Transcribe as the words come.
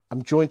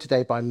I'm joined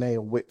today by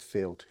Neil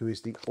Whitfield, who is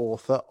the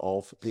author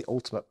of The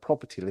Ultimate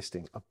Property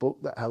Listing, a book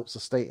that helps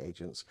estate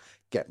agents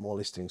get more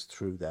listings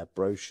through their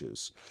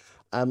brochures.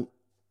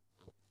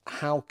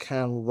 How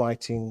can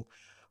writing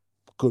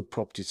good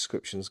property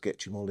descriptions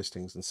get you more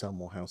listings and sell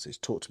more houses?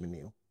 Talk to me,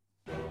 Neil.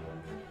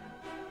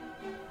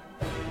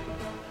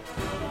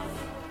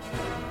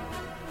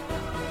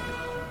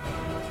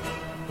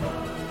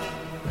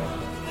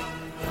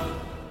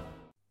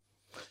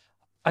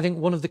 I think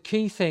one of the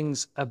key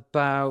things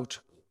about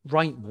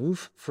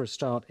Rightmove, for a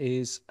start,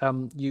 is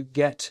you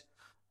get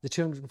the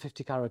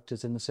 250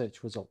 characters in the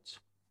search results.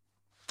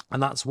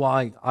 And that's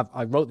why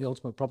I wrote the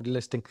Ultimate Property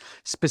Listing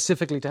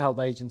specifically to help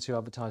agents who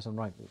advertise on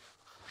Rightmove.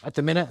 At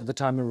the minute, at the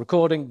time of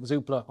recording,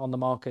 Zoopla on the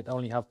market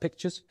only have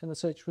pictures in the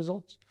search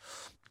results,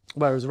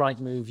 whereas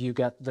Rightmove, you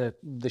get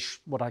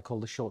what I call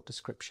the short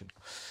description.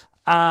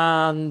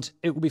 And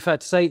it would be fair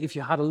to say, if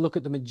you had a look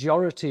at the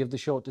majority of the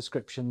short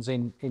descriptions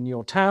in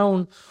your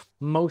town,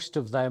 most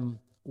of them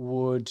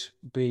would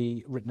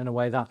be written in a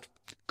way that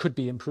could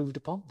be improved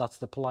upon. That's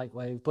the polite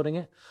way of putting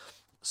it.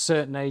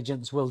 Certain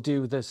agents will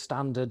do the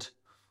standard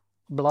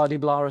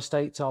blah-de-blah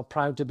estates are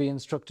proud to be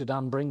instructed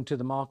and bring to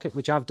the market,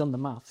 which I've done the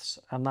maths,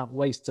 and that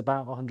wastes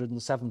about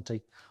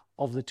 170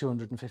 of the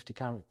 250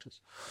 characters.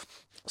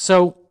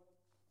 So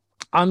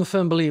I'm a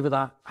firm believer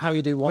that how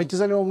you do one... Wait,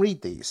 does anyone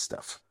read these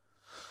stuff?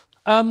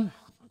 The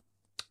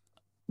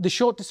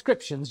short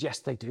descriptions, yes,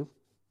 they do.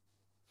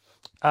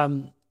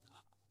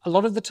 A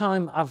lot of the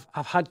time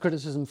I've had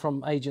criticism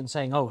from agents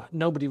saying, oh,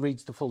 nobody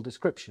reads the full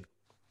description.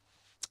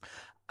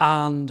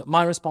 And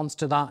my response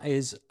to that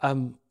is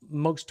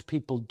most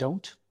people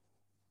don't.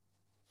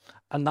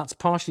 And that's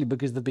partially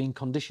because they're being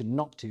conditioned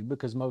not to,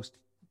 because most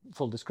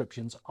full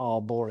descriptions are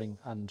boring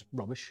and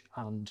rubbish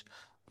and,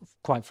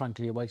 quite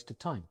frankly, a waste of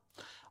time.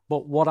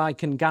 But what I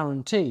can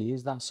guarantee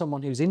is that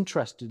someone who's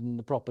interested in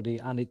the property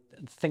and it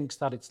thinks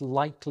that it's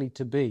likely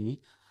to be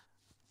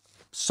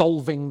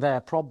solving their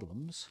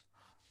problems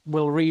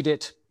will read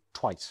it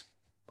twice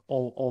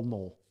or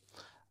more.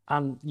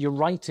 And you're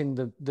writing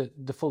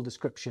the full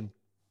description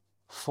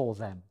for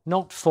them,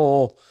 not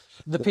for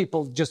the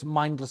people just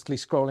mindlessly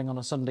scrolling on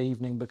a Sunday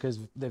evening because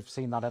they've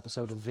seen that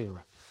episode of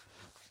Vera.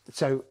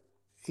 So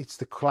it's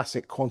the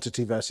classic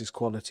quantity versus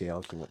quality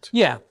argument.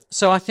 Yeah.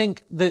 So I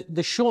think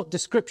the short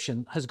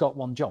description has got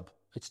one job.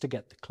 It's to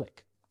get the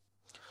click.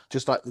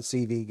 Just like the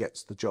CV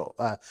gets the job,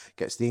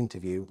 gets the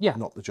interview,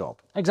 not the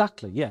job.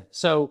 Exactly. Yeah.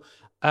 So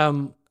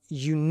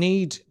you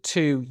need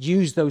to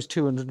use those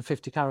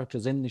 250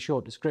 characters in the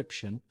short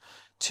description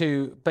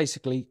to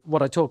basically,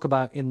 what I talk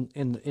about in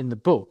the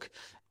book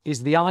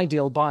is the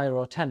ideal buyer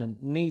or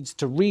tenant needs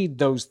to read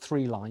those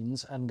 3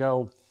 lines and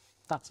go,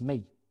 that's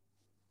me.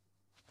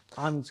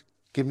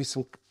 Give me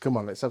some, come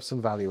on, let's have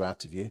some value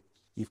out of you.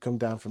 You've come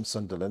down from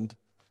Sunderland.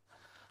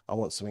 I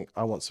want something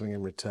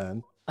in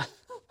return.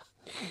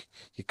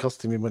 You're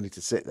costing me money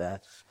to sit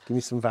there. Give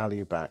me some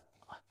value back.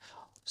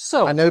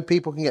 So I know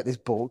people can get this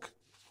book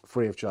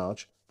free of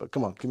charge, but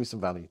come on, give me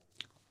some value.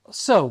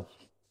 So,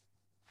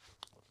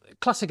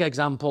 classic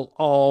example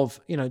of,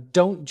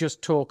 don't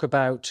just talk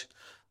about,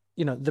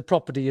 the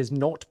property is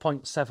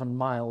 0.7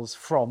 miles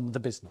from the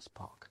business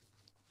park.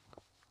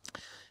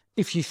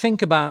 If you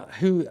think about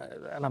who,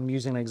 and I'm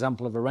using an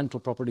example of a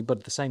rental property,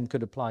 but the same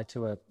could apply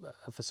to a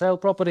for sale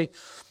property.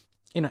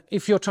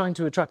 If you're trying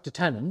to attract a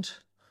tenant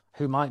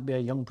who might be a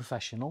young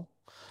professional,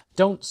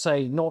 don't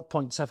say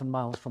 0.7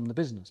 miles from the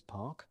business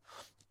park.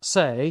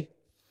 Say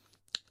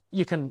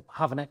you can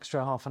have an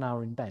extra half an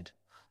hour in bed.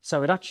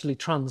 So it actually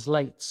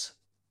translates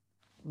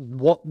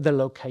what the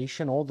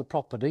location or the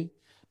property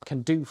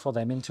can do for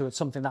them into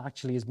something that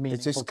actually is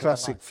meaningful. It's this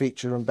classic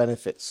feature and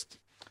benefits.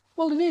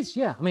 Well, it is,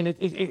 yeah. I mean,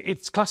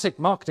 it's classic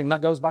marketing that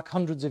goes back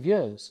hundreds of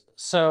years.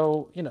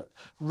 So,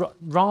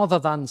 rather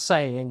than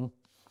saying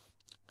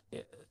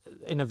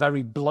in a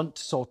very blunt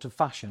sort of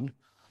fashion,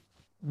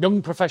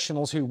 young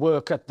professionals who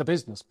work at the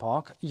business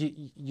park,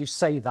 you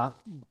say that,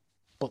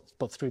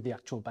 but through the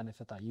actual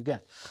benefit that you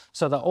get.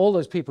 So that all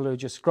those people who are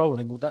just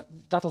scrolling,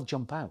 that'll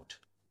jump out.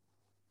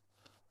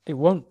 It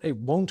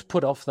won't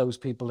put off those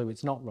people who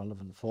it's not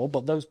relevant for,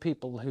 but those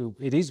people who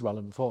it is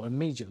relevant for,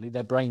 immediately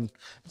their brain,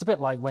 it's a bit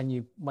like when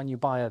you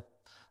buy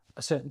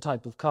a certain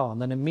type of car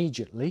and then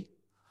immediately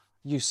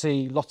you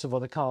see lots of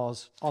other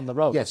cars on the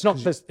road. Yes,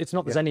 it's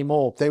not there's any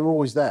more. They were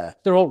always there.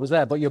 They're always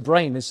there, but your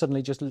brain is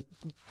suddenly just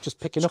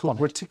picking up on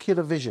it.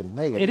 Reticular vision.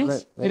 There you go.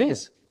 It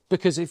is.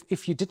 Because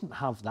if you didn't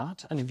have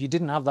that, and if you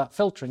didn't have that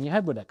filtering, your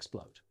head would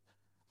explode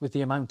with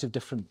the amount of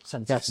different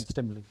senses and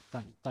stimuli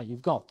that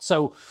you've got.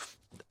 So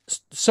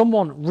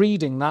someone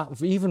reading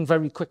that, even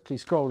very quickly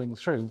scrolling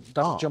through,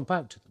 that'll jump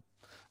out to them.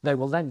 They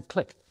will then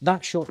click.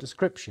 That short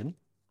description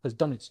has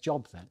done its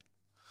job then.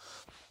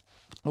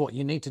 What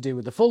you need to do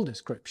with the full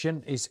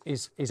description is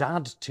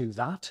add to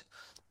that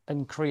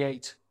and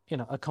create,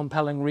 a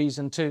compelling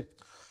reason to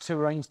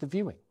arrange the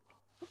viewing.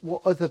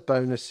 What other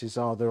bonuses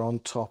are there on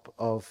top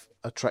of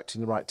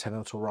attracting the right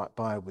tenant or right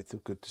buyer with the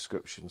good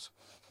descriptions?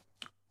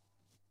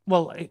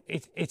 Well,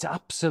 it's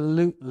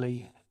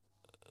absolutely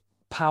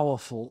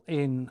powerful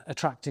in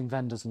attracting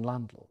vendors and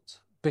landlords,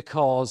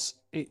 because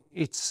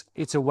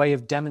it's a way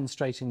of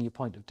demonstrating your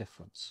point of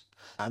difference.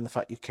 And the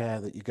fact you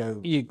care, that you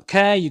go... You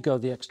care, you go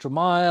the extra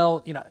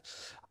mile. You know,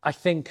 I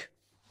think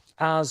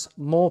as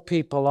more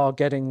people are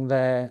getting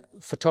their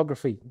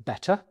photography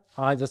better,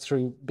 either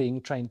through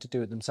being trained to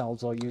do it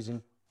themselves or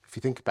using... If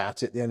you think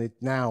about it,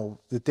 now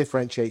the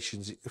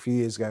differentiations a few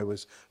years ago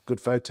was good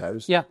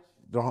photos. Yeah.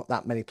 There aren't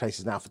that many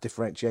places now for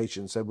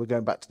differentiation, so we're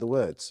going back to the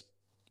words.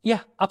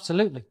 Yeah,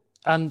 absolutely.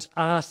 And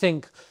I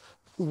think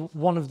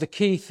one of the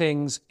key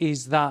things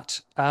is that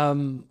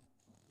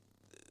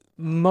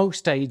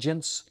most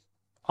agents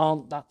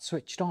aren't that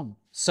switched on.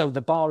 So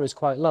the bar is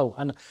quite low.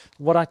 And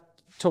what I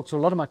talk to a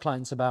lot of my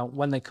clients about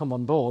when they come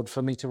on board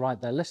for me to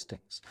write their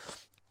listings,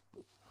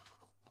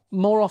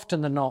 more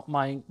often than not,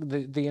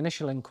 the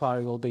initial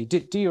inquiry will be,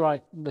 do you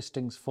write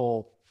listings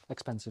for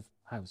expensive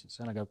houses?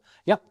 And I go,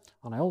 yep.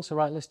 And I also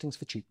write listings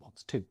for cheap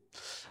ones too.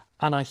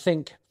 And I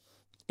think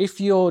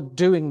if you're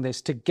doing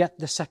this to get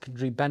the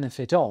secondary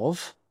benefit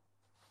of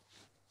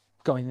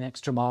going the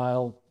extra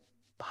mile,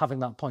 having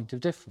that point of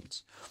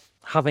difference,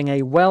 having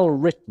a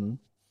well-written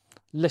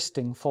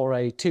listing for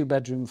a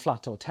 2-bedroom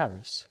flat or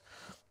terrace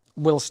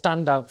will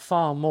stand out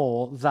far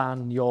more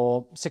than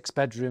your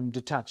 6-bedroom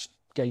detached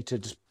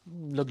gated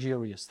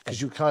luxurious thing.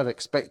 Because you kind of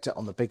expect it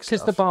on the big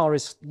stuff.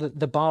 Because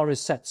the bar is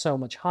set so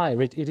much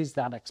higher, it is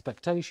that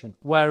expectation.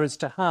 Whereas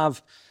to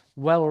have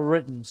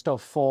well-written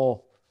stuff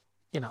for,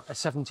 you know, a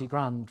 70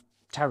 grand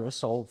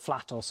terrace or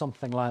flat or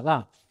something like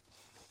that,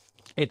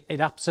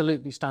 it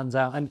absolutely stands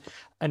out.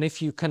 And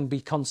if you can be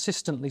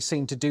consistently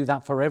seen to do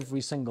that for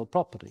every single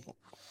property,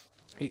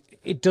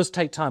 it does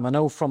take time. I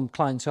know from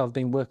clients who I've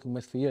been working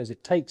with for years,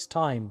 it takes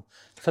time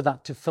for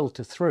that to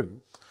filter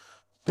through.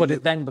 But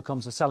it then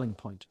becomes a selling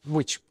point,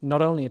 which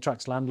not only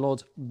attracts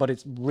landlords, but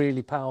it's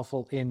really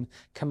powerful in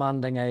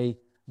commanding a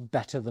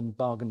better than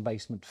bargain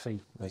basement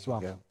fee as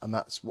well. Go. And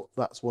that's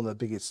one of the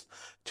biggest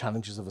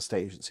challenges of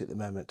estate agency at the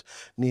moment.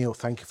 Neil,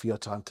 thank you for your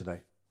time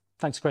today.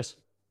 Thanks, Chris.